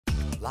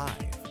Live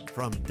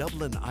from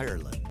Dublin,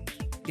 Ireland,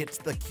 it's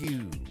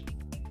theCUBE,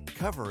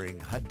 covering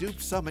Hadoop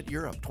Summit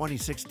Europe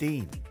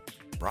 2016.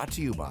 Brought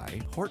to you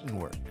by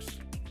Hortonworks.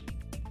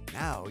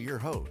 Now your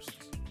hosts,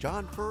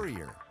 John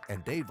Furrier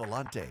and Dave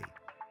Vellante.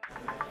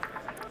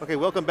 Okay,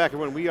 welcome back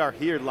everyone. We are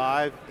here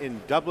live in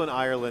Dublin,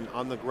 Ireland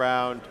on the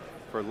ground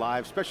for a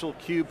live special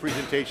CUBE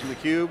presentation.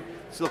 theCUBE,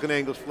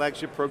 SiliconANGLE's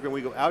flagship program. We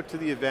go out to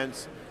the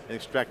events and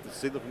extract the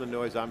signal from the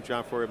noise. I'm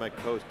John Furrier, my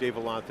co-host Dave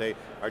Vellante.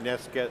 Our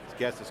next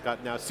guest is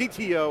Scott Gnau,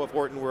 CTO of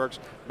Hortonworks,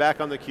 back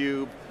on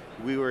theCUBE.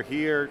 We were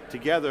here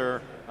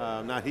together,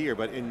 not here,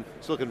 but in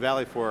Silicon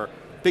Valley for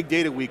Big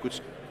Data Week,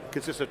 which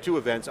consists of two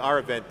events, our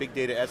event, Big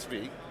Data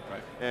SV,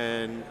 right,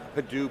 and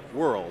Hadoop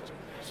World.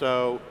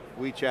 So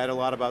we chat a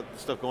lot about the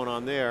stuff going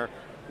on there.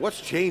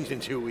 What's changed in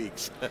 2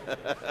 weeks?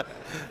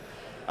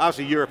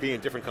 Obviously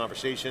European, different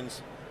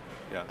conversations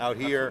out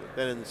here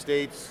than in the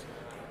States.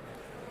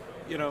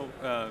 You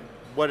know,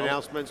 what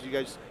announcements you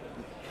guys?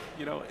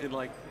 You know, in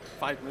like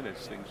 5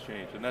 minutes things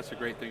change, and that's the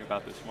great thing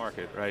about this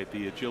market, right?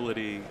 The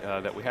agility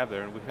that we have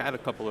there, and we've had a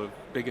couple of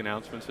big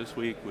announcements this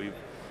week. We've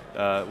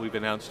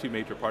announced 2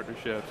 major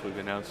partnerships. We've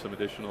announced some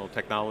additional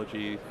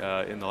technology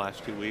in the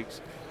last 2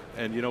 weeks.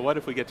 And you know what,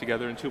 if we get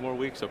together in 2 more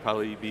weeks, there'll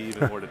probably be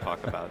even more to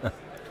talk about.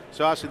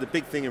 So obviously the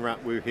big thing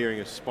around we're hearing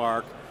is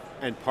Spark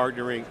and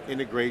partnering,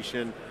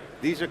 integration.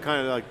 These are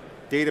kind of like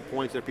data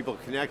points that people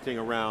are connecting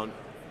around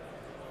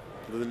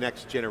the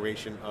next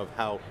generation of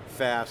how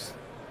fast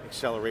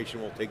acceleration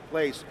will take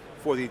place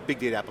for the big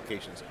data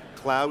applications.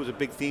 Cloud was a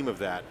big theme of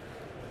that.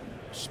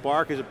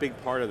 Spark is a big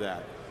part of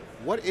that.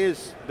 What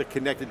is the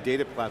connected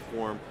data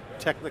platform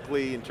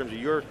technically in terms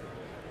of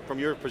from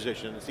your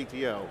position, the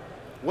CTO,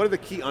 what are the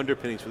key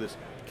underpinnings for this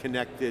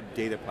connected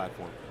data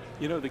platform?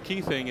 You know, the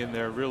key thing in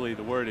there, really,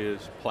 the word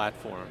is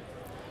platform.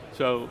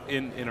 So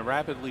in a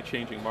rapidly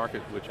changing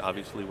market, which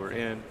obviously we're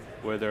in,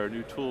 where there are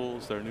new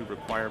tools, there are new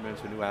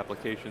requirements and new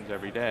applications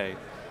every day,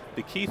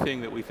 the key thing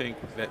that we think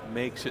that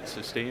makes it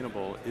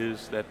sustainable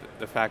is that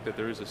the fact that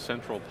there is a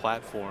central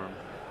platform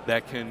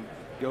that can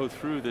go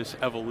through this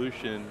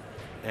evolution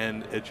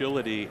and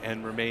agility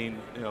and remain,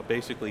 you know,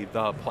 basically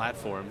the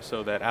platform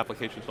so that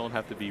applications don't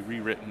have to be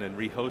rewritten and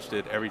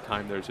rehosted every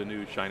time there's a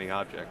new shining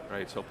object,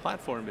 right? So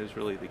platform is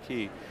really the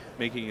key,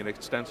 making it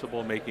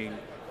extensible, making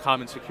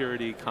common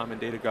security, common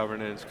data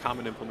governance,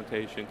 common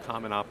implementation,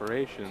 common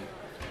operation,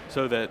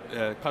 so that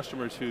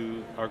customers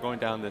who are going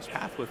down this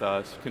path with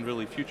us can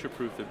really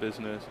future-proof the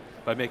business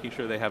by making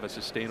sure they have a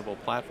sustainable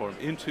platform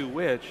into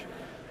which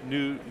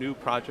new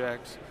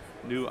projects,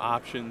 new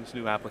options,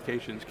 new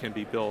applications can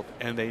be built,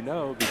 and they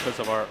know because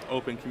of our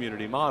open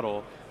community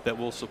model that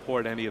we'll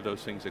support any of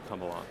those things that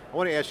come along. I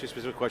want to ask you a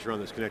specific question on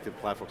this connected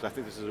platform, because I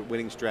think this is a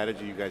winning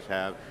strategy you guys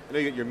have. I know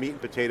you get your meat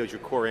and potatoes,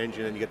 your core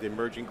engine, and you get the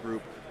emerging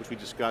group, which we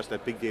discussed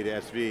at Big Data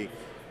SV,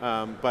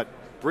 but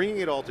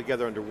bringing it all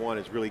together under one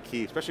is really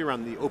key, especially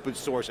around the open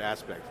source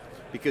aspect,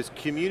 because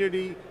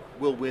community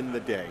will win the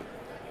day.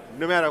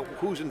 No matter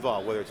who's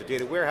involved, whether it's a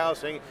data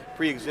warehousing,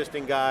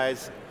 pre-existing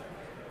guys,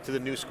 to the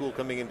new school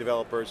coming in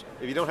developers.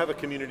 If you don't have a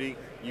community,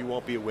 you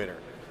won't be a winner.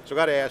 So I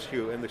got to ask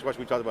you, and this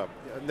question we talked about,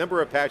 a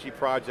number of Apache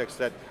projects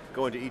that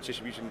go into each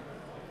distribution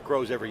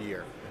grows every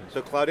year.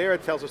 So Cloudera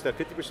tells us that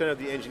 50% of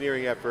the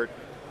engineering effort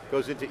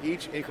goes into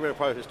each incremental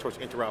project towards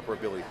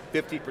interoperability,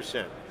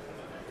 50%,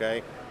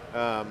 okay?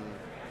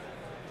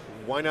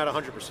 Why not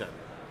 100%?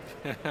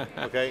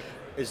 Okay,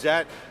 is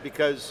that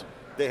because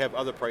they have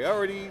other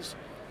priorities?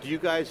 Do you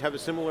guys have a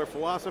similar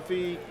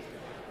philosophy?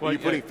 Are you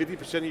putting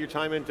 50% of your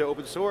time into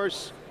open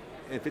source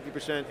and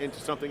 50% into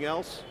something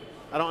else?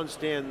 I don't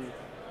understand.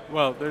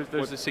 Well,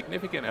 there's a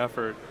significant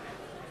effort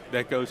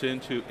that goes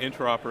into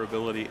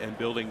interoperability and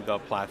building the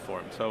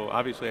platform. So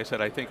obviously I said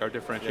I think our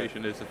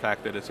differentiation is the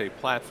fact that it's a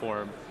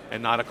platform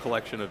and not a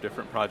collection of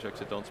different projects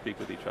that don't speak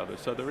with each other.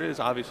 So there is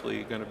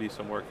obviously going to be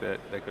some work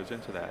that goes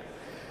into that.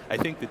 I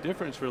think the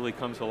difference really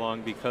comes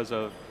along because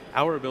of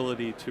our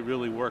ability to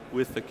really work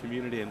with the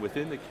community and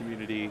within the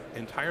community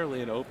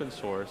entirely in open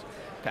source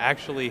to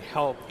actually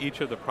help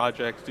each of the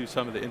projects do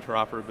some of the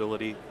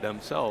interoperability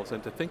themselves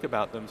and to think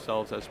about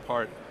themselves as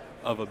part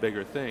of a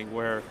bigger thing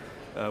where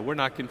we're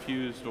not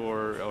confused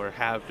or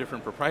have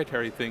different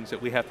proprietary things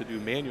that we have to do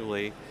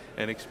manually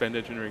and expend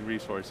engineering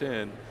resource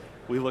in.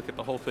 We look at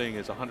the whole thing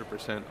as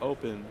 100%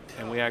 open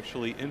and we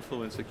actually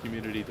influence the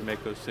community to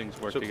make those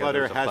things work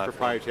together. So Cloudera has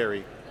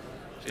proprietary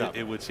stuff.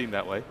 It would seem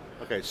that way.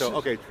 Okay, so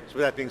with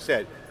that being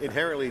said,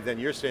 inherently then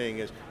you're saying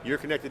is your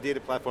connected data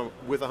platform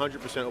with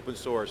 100% open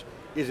source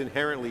is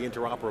inherently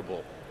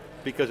interoperable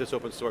because it's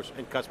open source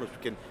and customers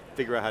can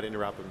figure out how to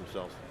interact with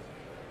themselves.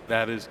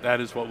 That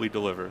is what we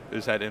deliver,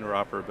 is that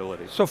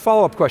interoperability. So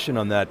follow-up question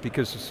on that,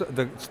 because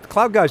the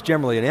cloud guys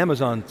generally, and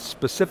Amazon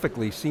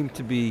specifically, seem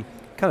to be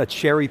kind of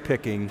cherry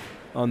picking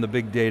on the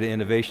big data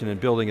innovation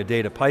and building a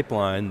data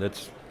pipeline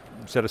that's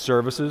a set of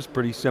services,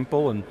 pretty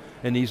simple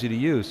and easy to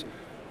use.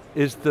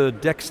 Is the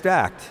deck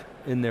stacked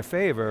in their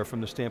favor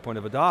from the standpoint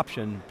of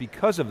adoption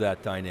because of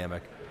that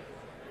dynamic?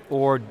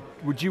 Or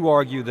would you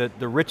argue that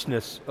the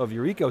richness of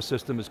your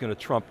ecosystem is going to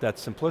trump that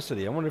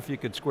simplicity? I wonder if you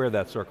could square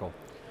that circle.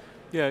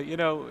 Yeah, you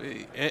know,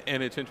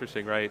 and it's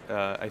interesting, right?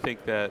 I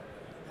think that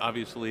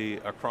obviously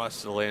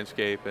across the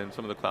landscape and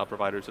some of the cloud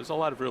providers, there's a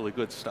lot of really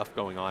good stuff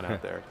going on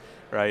out there,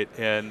 right?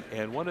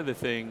 And one of the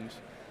things,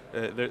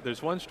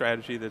 there's one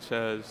strategy that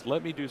says,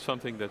 let me do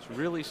something that's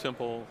really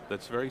simple,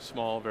 that's very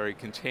small, very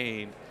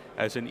contained,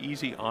 as an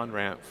easy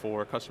on-ramp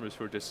for customers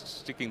who are just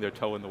sticking their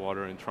toe in the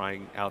water and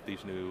trying out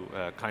these new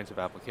kinds of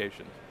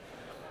applications.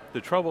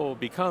 The trouble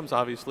becomes,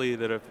 obviously,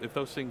 that if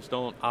those things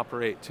don't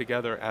operate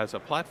together as a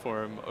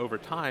platform, over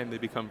time they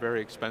become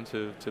very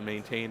expensive to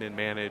maintain and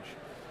manage.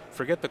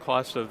 Forget the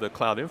cost of the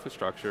cloud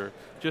infrastructure,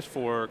 just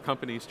for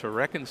companies to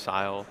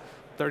reconcile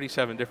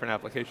 37 different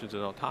applications that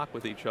don't talk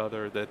with each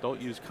other, that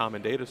don't use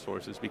common data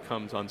sources,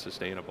 becomes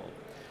unsustainable.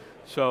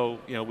 So,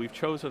 you know, we've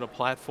chosen a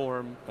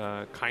platform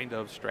kind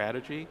of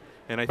strategy,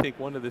 and I think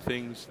one of the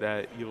things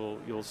that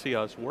you'll see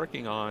us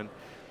working on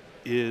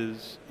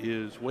is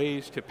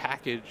ways to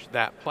package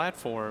that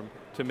platform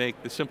to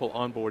make the simple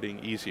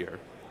onboarding easier,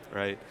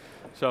 right?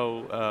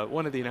 So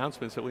one of the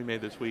announcements that we made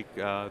this week,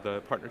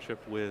 the partnership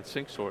with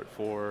SyncSort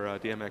for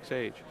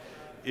DMXH,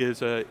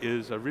 is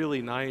a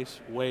really nice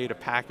way to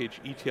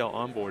package ETL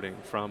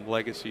onboarding from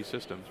legacy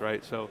systems,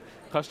 right? So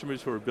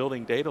customers who are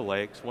building data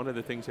lakes, one of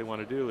the things they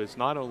want to do is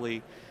not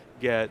only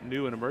get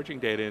new and emerging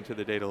data into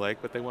the data lake,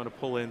 but they want to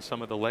pull in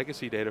some of the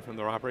legacy data from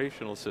their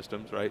operational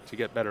systems, right, to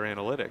get better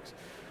analytics.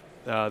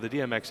 The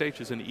DMXH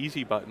is an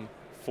easy button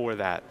for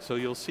that. So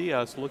you'll see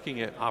us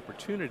looking at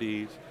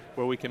opportunities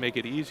where we can make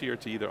it easier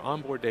to either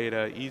onboard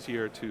data,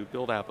 easier to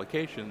build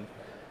applications,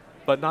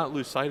 but not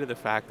lose sight of the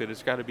fact that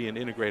it's got to be an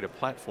integrated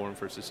platform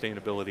for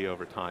sustainability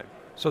over time.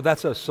 So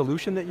that's a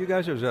solution that you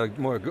guys, or is that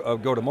more a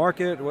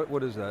go-to-market?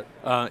 What is that?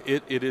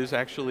 It is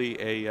actually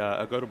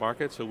a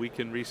go-to-market, so we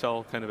can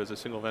resell kind of as a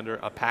single vendor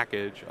a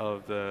package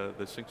of the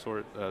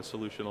SyncSort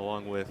solution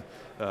along with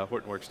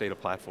Hortonworks data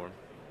platform.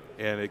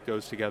 And it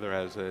goes together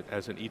as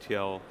an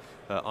ETL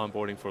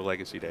onboarding for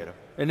legacy data.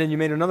 And then you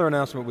made another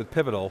announcement with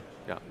Pivotal,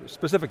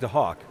 specific to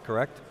Hawk,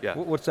 correct? Yeah.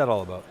 What's that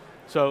all about?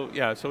 So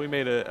yeah, so we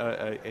made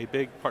a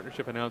big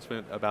partnership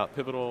announcement about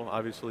Pivotal.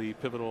 Obviously,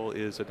 Pivotal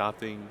is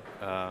adopting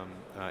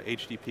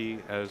HDP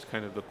as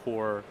kind of the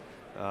core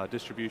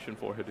distribution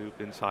for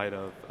Hadoop inside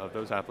of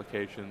those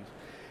applications.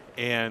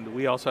 And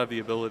we also have the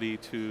ability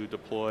to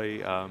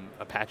deploy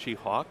Apache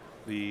Hawk,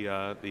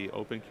 the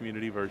open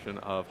community version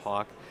of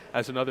Hawk,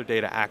 as another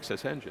data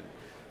access engine.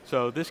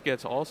 So this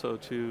gets also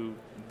to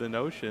the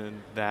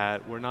notion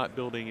that we're not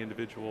building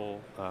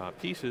individual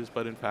pieces,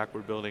 but in fact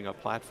we're building a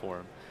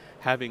platform.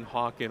 Having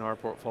Hawk in our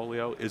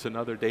portfolio is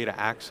another data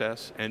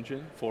access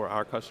engine for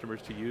our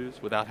customers to use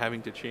without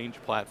having to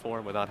change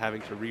platform, without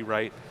having to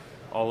rewrite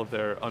all of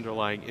their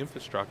underlying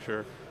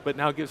infrastructure, but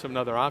now gives them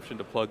another option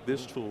to plug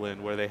this tool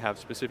in where they have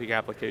specific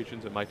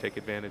applications that might take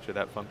advantage of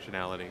that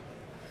functionality.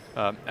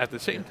 At the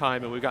same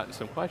time, and we've gotten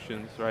some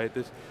questions, right,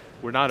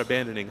 we're not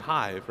abandoning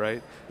Hive,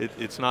 right?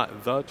 It's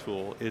not the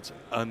tool, it's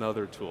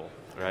another tool,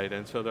 right?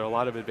 And so there are a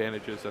lot of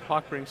advantages that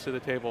Hawk brings to the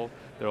table,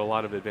 there are a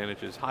lot of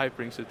advantages Hive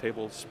brings to the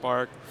table,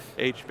 Spark,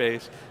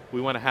 HBase, we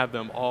want to have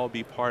them all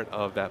be part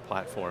of that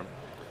platform.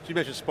 So you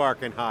mentioned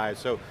Spark and Hive,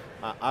 so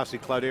obviously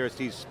Cloudera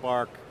sees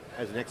Spark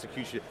as an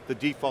execution, the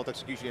default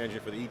execution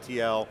engine for the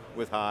ETL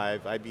with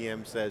Hive.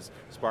 IBM says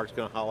Spark's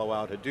going to hollow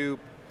out Hadoop.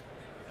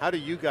 How do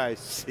you guys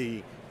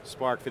see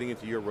Spark fitting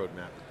into your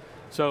roadmap?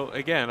 So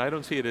again, I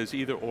don't see it as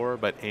either or,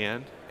 but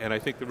and I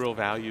think the real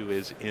value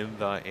is in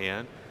the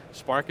and.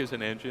 Spark as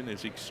an engine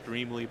is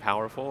extremely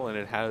powerful, and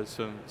it has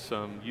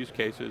some use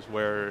cases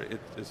where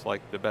it's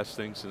like the best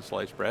thing since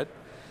sliced bread,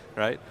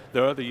 right?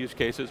 There are other use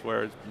cases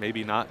where it's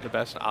maybe not the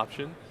best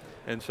option,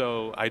 and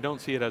so I don't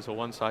see it as a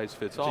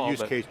one-size-fits-all. It's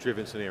a use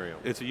case-driven scenario.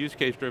 It's a use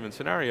case-driven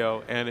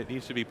scenario, and it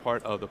needs to be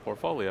part of the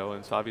portfolio,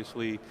 and it's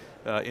obviously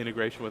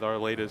integration with our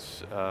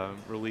latest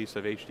release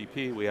of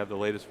HDP. We have the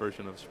latest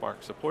version of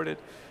Spark supported.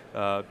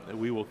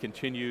 We will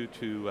continue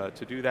to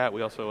do that.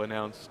 We also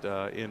announced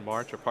in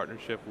March a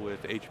partnership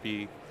with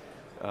HPE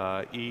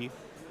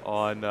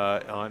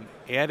on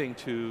adding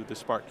to the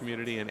Spark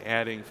community and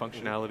adding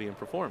functionality and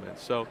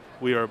performance. So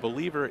we are a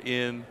believer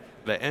in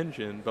the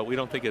engine, but we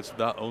don't think it's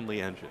the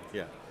only engine.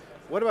 Yeah.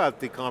 What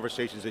about the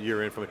conversations that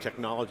you're in from a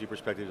technology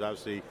perspective?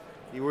 Obviously,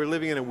 we're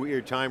living in a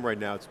weird time right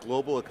now. It's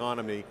global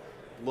economy,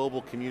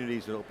 global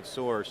communities and open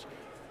source.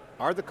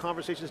 Are the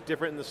conversations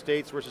different in the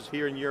States versus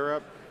here in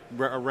Europe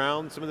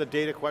around some of the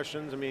data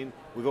questions? I mean,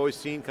 we've always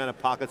seen kind of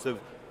pockets of,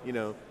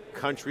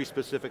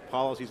 country-specific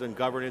policies on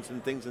governance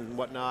and things and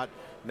whatnot.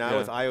 Now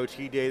with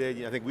IoT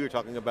data, I think we were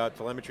talking about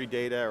telemetry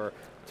data or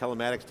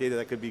telematics data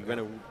that could be kind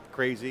of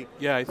crazy.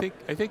 Yeah, I think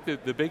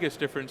the biggest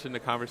difference in the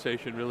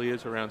conversation really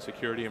is around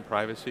security and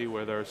privacy,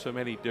 where there are so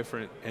many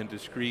different and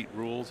discrete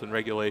rules and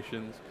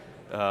regulations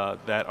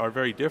that are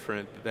very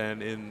different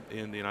than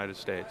in the United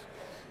States.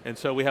 And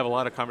so we have a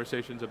lot of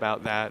conversations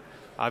about that.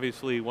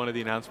 Obviously, one of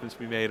the announcements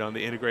we made on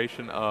the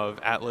integration of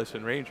Atlas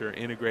and Ranger,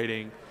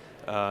 integrating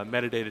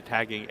metadata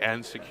tagging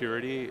and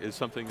security, is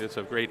something that's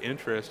of great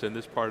interest in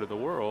this part of the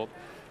world,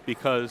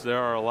 because there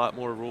are a lot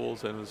more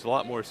rules and there's a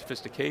lot more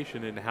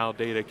sophistication in how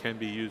data can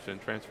be used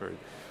and transferred.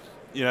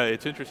 You know,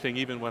 it's interesting,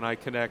 even when I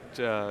connect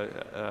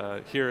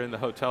here in the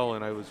hotel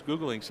and I was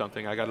Googling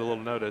something, I got a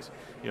little notice,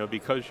 you know,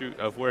 because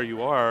of where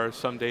you are,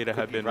 some data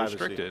have been privacy.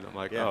 restricted. I'm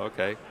like, Yeah. oh,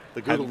 okay.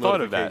 The Google Hadn't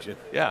thought of that. notification.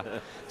 Yeah.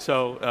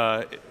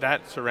 So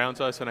that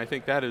surrounds us, and I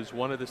think that is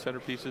one of the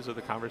centerpieces of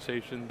the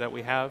conversation that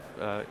we have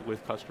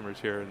with customers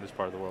here in this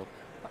part of the world.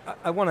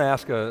 I want to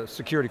ask a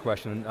security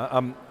question.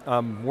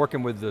 I'm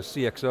working with the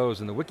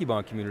CXOs in the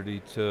Wikibon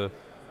community to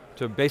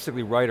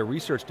basically write a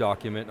research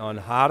document on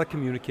how to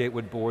communicate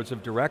with boards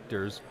of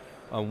directors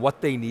on what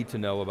they need to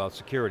know about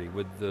security.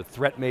 With the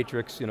threat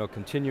matrix, you know,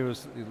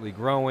 continuously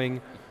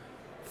growing.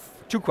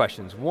 Two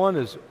questions. One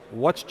is,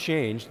 what's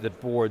changed that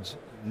boards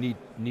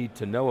need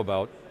to know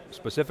about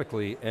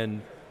specifically,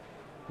 and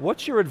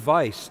what's your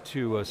advice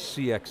to a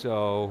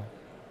CXO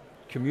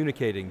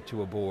communicating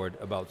to a board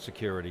about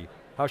security?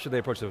 How should they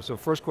approach this? So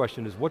first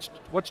question is,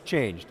 what's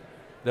changed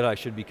that I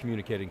should be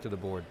communicating to the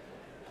board?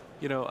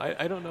 You know,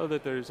 I don't know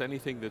that there's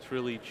anything that's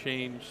really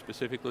changed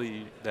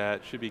specifically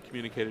that should be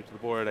communicated to the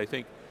board. I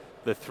think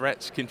the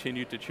threats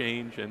continue to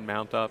change and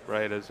mount up,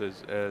 right, as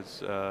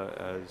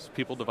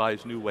people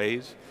devise new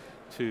ways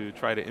to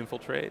try to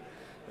infiltrate.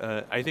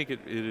 I think it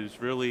is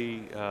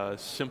really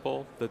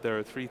simple that there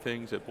are three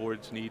things that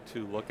boards need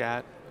to look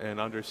at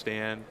and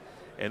understand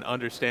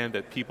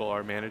that people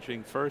are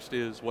managing. First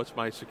is, what's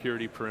my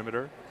security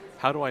perimeter?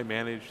 How do I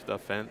manage the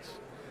fence?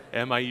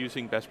 Am I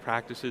using best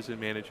practices in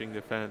managing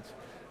the fence?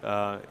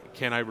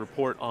 Can I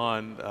report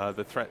on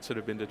the threats that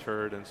have been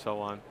deterred and so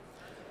on?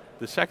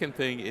 The second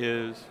thing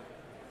is,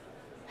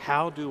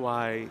 how do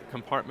I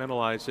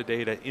compartmentalize the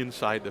data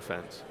inside the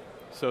fence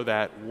so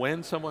that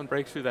when someone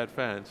breaks through that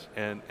fence,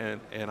 and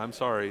I'm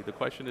sorry, the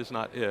question is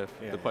not if,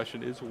 the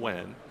question is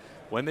when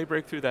they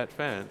break through that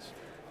fence,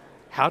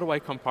 how do I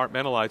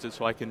compartmentalize it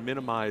so I can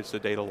minimize the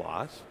data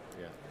loss?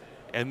 Yeah.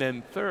 And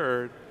then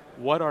third,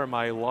 what are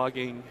my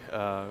logging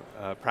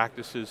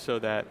practices so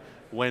that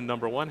when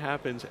number one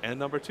happens and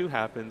number two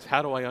happens,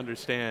 how do I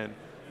understand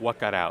what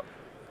got out?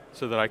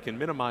 So that I can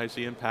minimize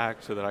the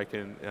impact, so that I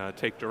can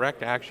take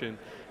direct action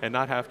and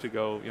not have to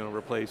go, you know,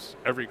 replace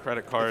every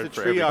credit card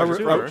for every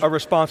consumer. A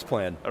response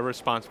plan. A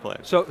response plan.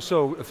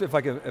 So if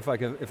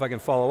I can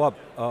follow up,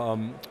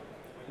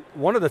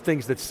 one of the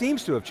things that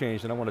seems to have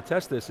changed, and I want to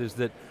test this, is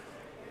that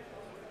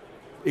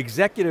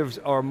executives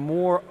are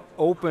more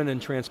open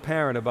and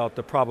transparent about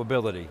the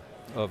probability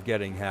of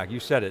getting hacked. You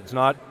said it.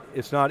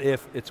 It's not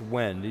if, it's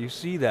when. Do you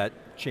see that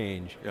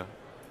change? Yeah.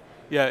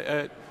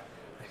 Yeah.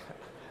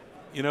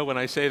 You know, when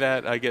I say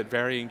that, I get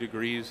varying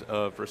degrees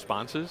of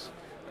responses.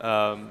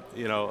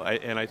 You know,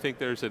 and I think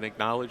there's an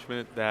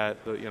acknowledgement that,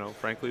 you know,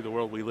 frankly, the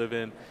world we live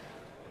in,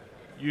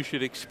 you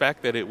should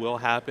expect that it will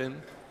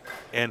happen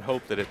and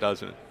hope that it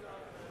doesn't,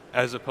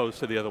 as opposed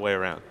to the other way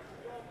around,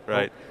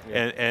 right? Oh,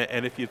 yeah.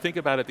 And if you think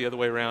about it the other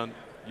way around,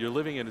 you're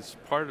living in this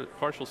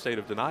partial state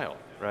of denial,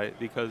 right?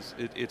 Because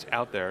it's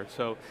out there.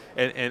 So,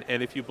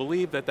 and if you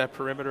believe that that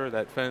perimeter,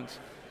 that fence,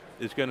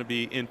 is going to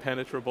be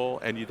impenetrable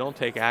and you don't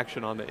take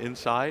action on the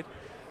inside,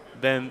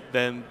 then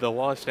the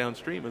loss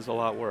downstream is a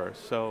lot worse.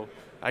 So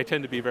I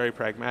tend to be very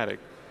pragmatic.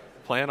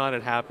 Plan on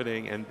it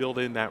happening and build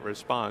in that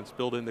response,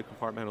 build in the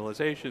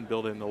compartmentalization,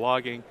 build in the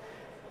logging.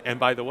 And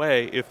by the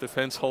way, if the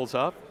fence holds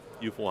up,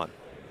 you've won.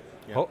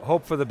 Yeah.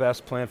 Hope for the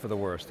best, plan for the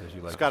worst, as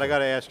you like. Scott, I got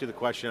to ask you the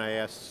question I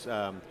asked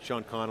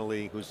Sean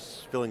Connolly,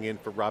 who's filling in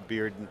for Rob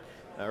Beard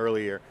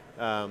earlier.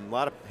 A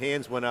lot of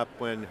hands went up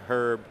when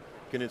Herb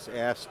Gnau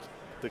asked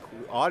the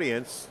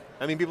audience,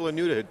 I mean, people are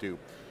new to Hadoop.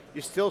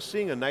 You're still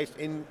seeing a nice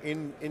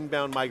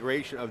inbound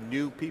migration of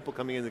new people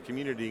coming in the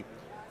community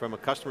from a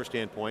customer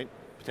standpoint,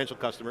 potential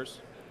customers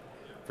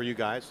for you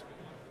guys,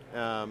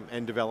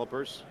 and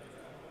developers.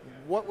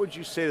 What would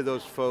you say to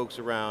those folks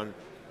around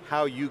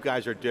how you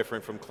guys are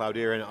different from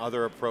Cloudera and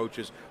other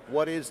approaches?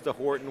 What is the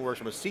Hortonworks,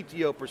 from a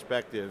CTO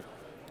perspective,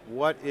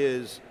 what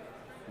is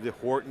the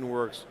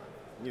Hortonworks,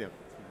 you know,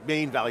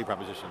 main value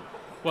proposition?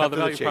 Well, the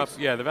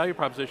value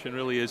proposition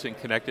really is in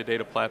connected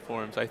data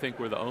platforms. I think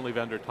we're the only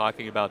vendor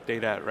talking about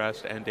data at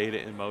rest and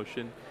data in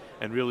motion,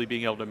 and really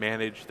being able to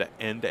manage the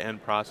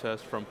end-to-end process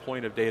from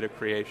point of data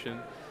creation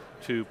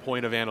to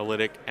point of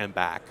analytic and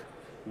back,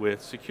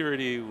 with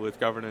security, with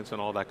governance, and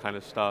all that kind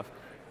of stuff.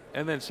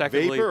 And then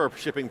secondly— Vapor or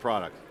shipping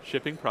product?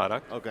 Shipping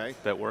product. Okay.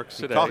 That works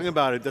today. Talking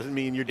about it doesn't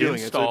mean you're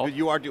doing it, so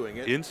you are doing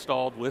it.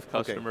 Installed with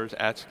customers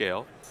at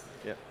scale.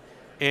 Yeah.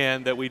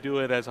 And that we do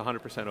it as a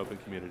 100% open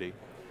community.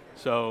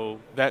 So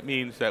that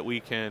means that we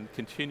can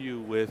continue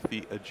with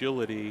the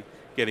agility,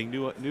 getting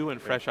new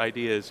and fresh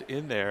ideas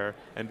in there,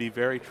 and be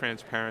very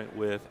transparent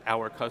with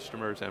our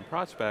customers and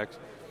prospects.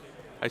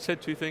 I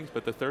said two things,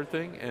 but the third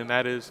thing, and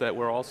that is that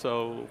we're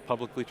also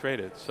publicly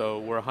traded. So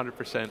we're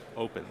 100%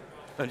 open,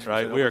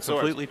 right? We are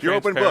completely transparent. You're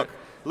open book,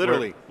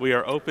 literally. We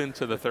are open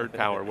to the third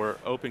power. We're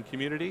open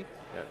community.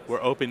 Yes.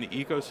 We're open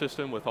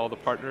ecosystem with all the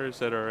partners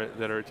that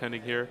are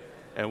attending here.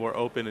 And we're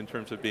open in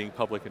terms of being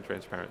public and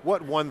transparent.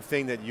 What one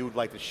thing that you would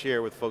like to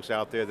share with folks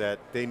out there that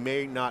they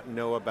may not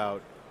know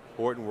about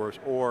Hortonworks,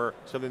 or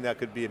something that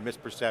could be a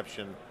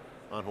misperception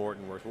on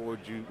Hortonworks?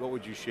 What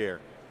would you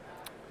share?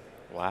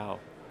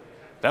 Wow.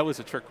 That was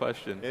a trick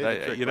question. It is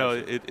a trick you know,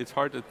 question. it's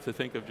hard to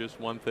think of just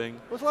one thing.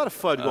 There's a lot of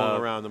FUD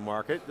going around the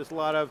market. There's a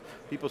lot of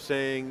people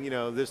saying, you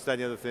know, this, that,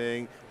 and the other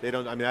thing. They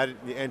don't, I mean,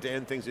 the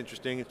end-to-end thing's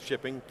interesting. It's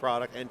shipping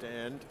product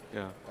end-to-end.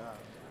 Yeah.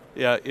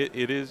 Yeah,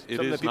 it is. It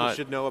something is that people not,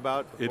 should know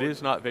about. It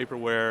is not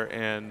vaporware,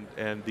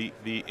 and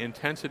the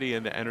intensity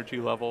and the energy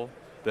level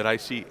that I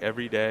see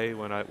every day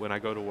when I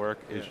go to work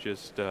is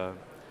just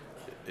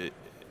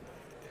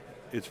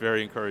it's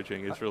very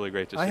encouraging. It's really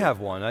great to see. I have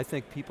one. I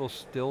think people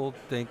still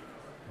think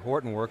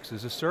Hortonworks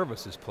is a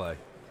services play.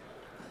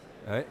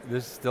 Right?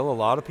 There's still a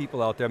lot of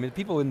people out there. I mean,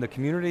 people in the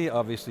community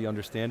obviously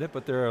understand it,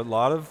 but there are a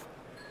lot of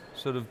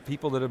sort of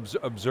people that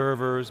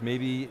observers,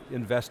 maybe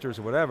investors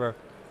or whatever,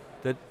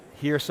 that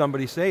hear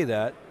somebody say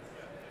that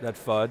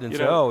FUD and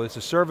say, oh, it's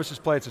a services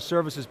play, it's a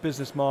services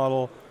business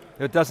model,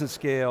 it doesn't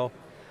scale.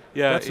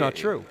 Yeah, that's not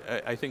true.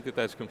 I think that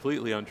that's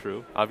completely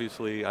untrue.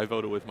 Obviously, I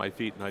voted with my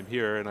feet and I'm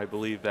here, and I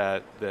believe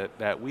that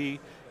we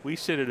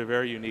sit at a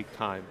very unique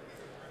time.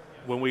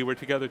 When we were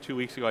together 2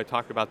 weeks ago, I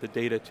talked about the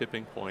data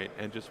tipping point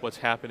and just what's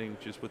happening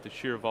just with the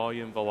sheer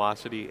volume,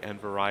 velocity,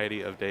 and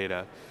variety of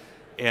data.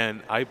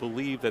 And I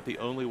believe that the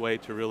only way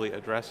to really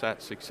address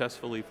that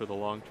successfully for the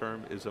long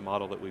term is the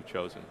model that we've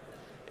chosen.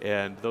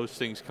 And those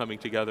things coming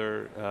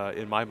together,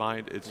 in my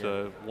mind, it's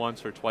a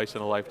once or twice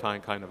in a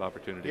lifetime kind of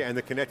opportunity. Yeah, and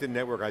the connected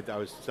network, I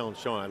was telling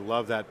Sean, I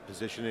love that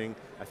positioning.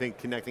 I think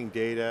connecting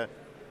data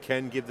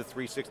can give the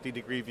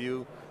 360-degree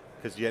view,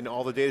 because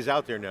all the data's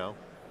out there now.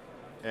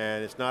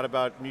 And it's not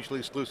about mutually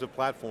exclusive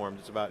platforms,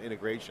 it's about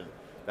integration.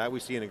 That we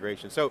see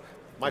integration. So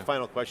my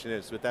final question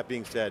is, with that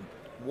being said,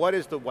 what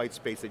is the white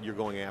space that you're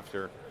going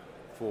after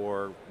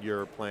for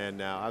your plan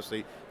now?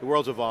 Obviously, the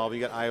world's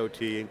evolving, you got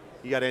IoT,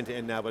 you got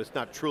end-to-end now, but it's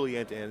not truly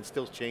end-to-end, it's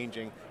still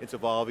changing, it's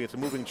evolving, it's a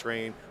moving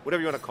train,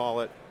 whatever you want to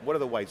call it. What are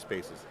the white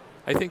spaces?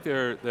 I think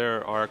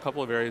there are a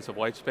couple of areas of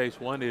white space.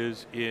 One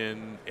is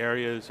in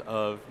areas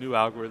of new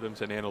algorithms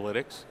and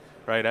analytics,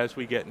 right? As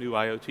we get new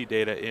IoT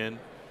data in,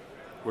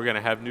 we're going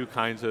to have new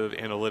kinds of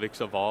analytics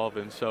evolve,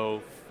 and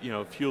so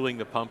fueling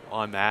the pump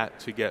on that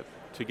to get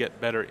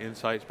better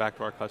insights back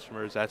to our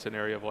customers, that's an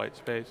area of white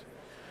space.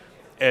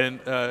 And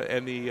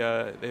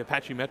the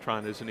Apache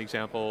Metron is an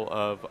example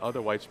of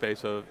other white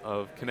space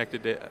of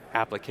connected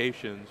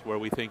applications where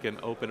we think an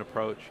open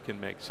approach can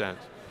make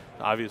sense.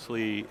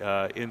 Obviously,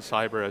 in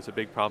cyber as a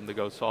big problem to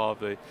go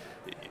solve,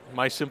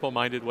 my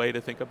simple-minded way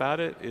to think about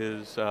it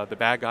is the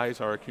bad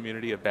guys are a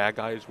community of bad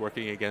guys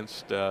working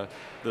against the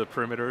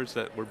perimeters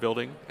that we're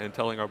building and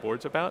telling our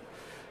boards about.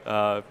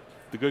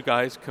 The good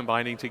guys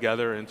combining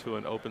together into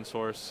an open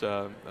source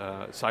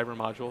cyber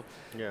module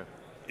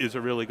is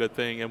a really good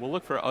thing, and we'll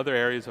look for other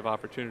areas of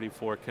opportunity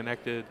for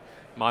connected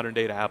modern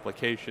data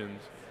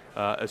applications,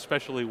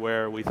 especially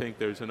where we think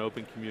there's an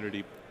open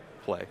community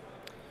play.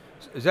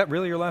 Is that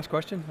really your last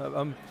question?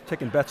 I'm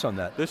taking bets on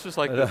that. This is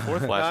like the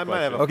fourth last I might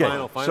have a question.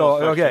 final question.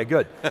 Okay,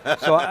 good.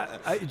 So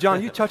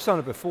John, you touched on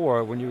it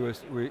before when you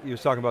were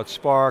talking about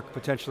Spark,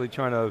 potentially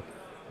trying to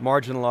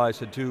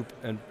marginalize Hadoop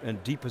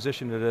and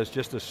deposition it as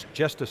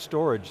just a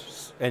storage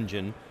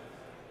engine.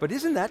 But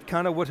isn't that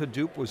kind of what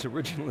Hadoop was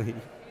originally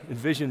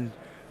envisioned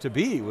to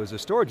be, was a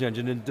storage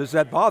engine, and does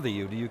that bother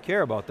you? Do you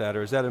care about that,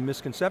 or is that a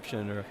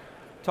misconception? Or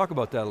talk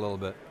about that a little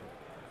bit.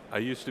 I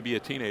used to be a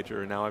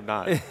teenager, and now I'm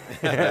not.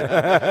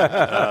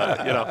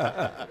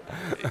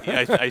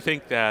 I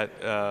think that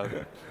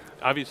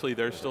obviously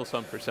there's still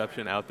some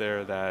perception out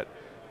there that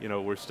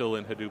we're still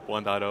in Hadoop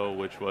 1.0,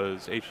 which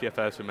was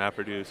HDFS and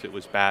MapReduce. It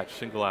was batch,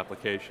 single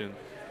application.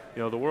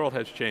 The world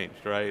has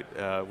changed, right?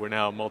 We're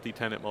now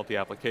multi-tenant,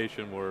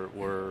 multi-application.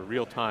 We're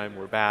real-time.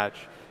 We're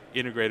batch,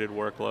 integrated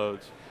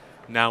workloads.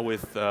 Now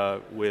with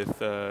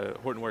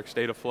Hortonworks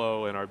data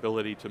flow and our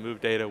ability to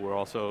move data, we're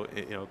also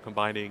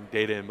combining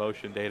data in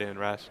motion, data in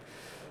rest.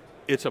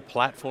 It's a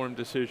platform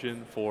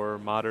decision for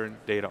modern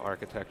data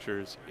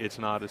architectures. It's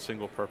not a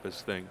single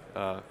purpose thing.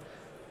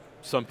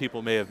 Some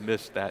people may have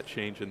missed that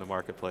change in the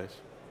marketplace.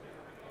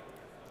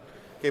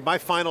 Okay, my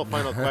final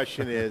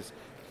question is,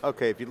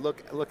 okay, if you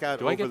look out.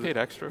 Do I get paid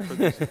extra for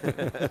this?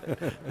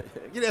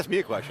 You can ask me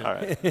a question. All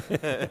right.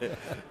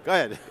 Go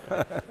ahead.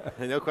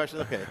 No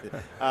questions? Okay.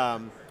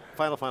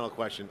 Final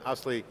question.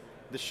 Obviously,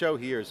 the show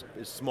here is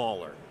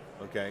smaller,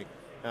 okay?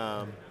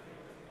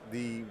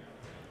 The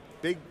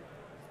big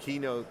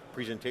keynote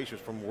presentation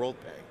was from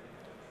WorldPay.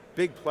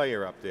 Big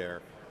player up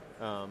there.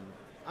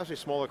 Obviously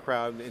smaller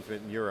crowd,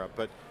 intimate in Europe,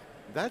 but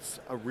that's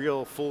a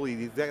real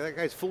that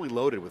guy's fully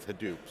loaded with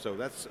Hadoop. So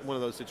that's one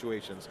of those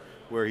situations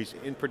where he's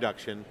in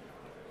production,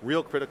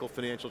 real critical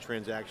financial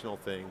transactional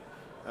thing.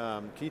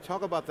 Can you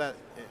talk about that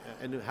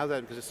and how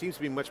that, because it seems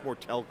to be much more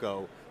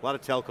telco, a lot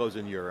of telcos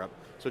in Europe,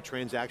 so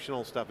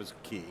transactional stuff is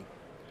key,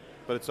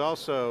 but it's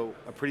also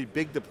a pretty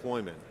big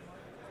deployment.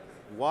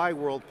 Why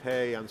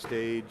WorldPay on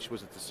stage?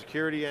 Was it the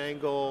security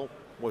angle?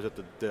 Was it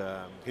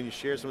can you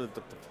share some of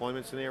the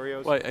deployment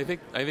scenarios? Well, I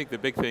think the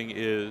big thing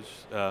is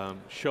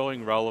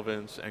showing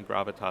relevance and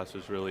gravitas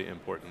is really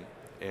important,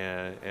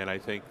 and I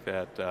think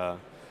that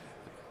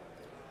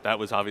that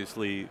was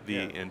obviously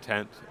the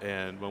intent.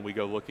 And when we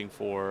go looking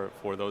for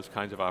those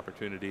kinds of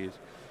opportunities,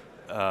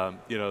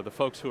 the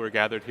folks who are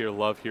gathered here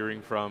love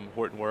hearing from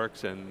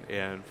Hortonworks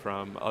and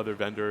from other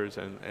vendors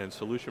and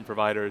solution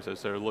providers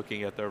as they're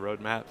looking at their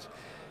roadmaps.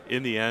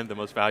 In the end, the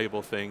most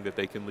valuable thing that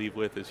they can leave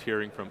with is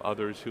hearing from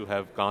others who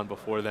have gone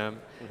before them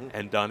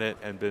and done it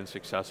and been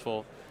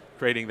successful,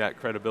 creating that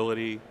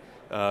credibility.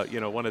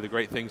 One of the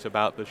great things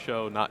about the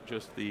show, not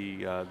just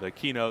the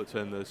keynotes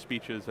and the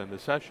speeches and the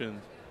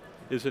sessions,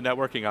 is a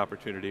networking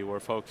opportunity where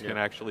folks can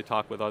actually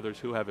talk with others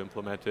who have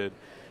implemented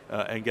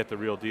and get the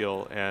real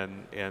deal.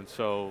 And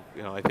so,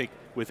 I think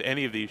with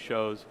any of these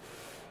shows,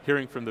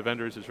 hearing from the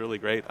vendors is really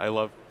great. I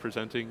love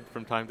presenting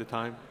from time to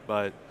time,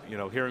 but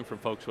hearing from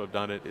folks who have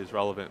done it is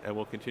relevant, and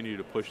we'll continue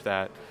to push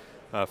that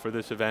for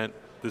this event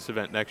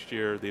next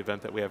year, the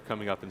event that we have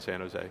coming up in San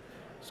Jose.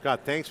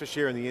 Scott, thanks for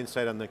sharing the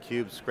insight on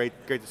theCUBE. It's great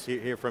to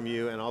hear from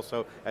you, and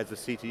also as the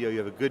CTO, you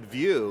have a good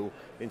view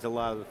into a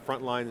lot of the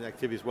frontline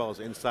activity as well as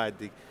inside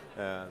the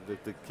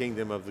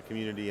kingdom of the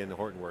community and the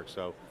Hortonworks.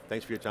 So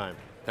thanks for your time.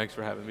 Thanks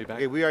for having me back.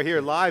 Okay, we are here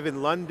live in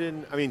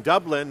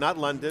Dublin, not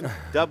London,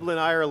 Dublin,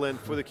 Ireland,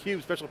 for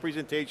theCUBE special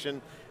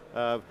presentation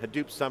of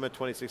Hadoop Summit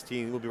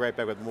 2016. We'll be right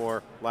back with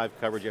more live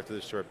coverage after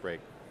this short break.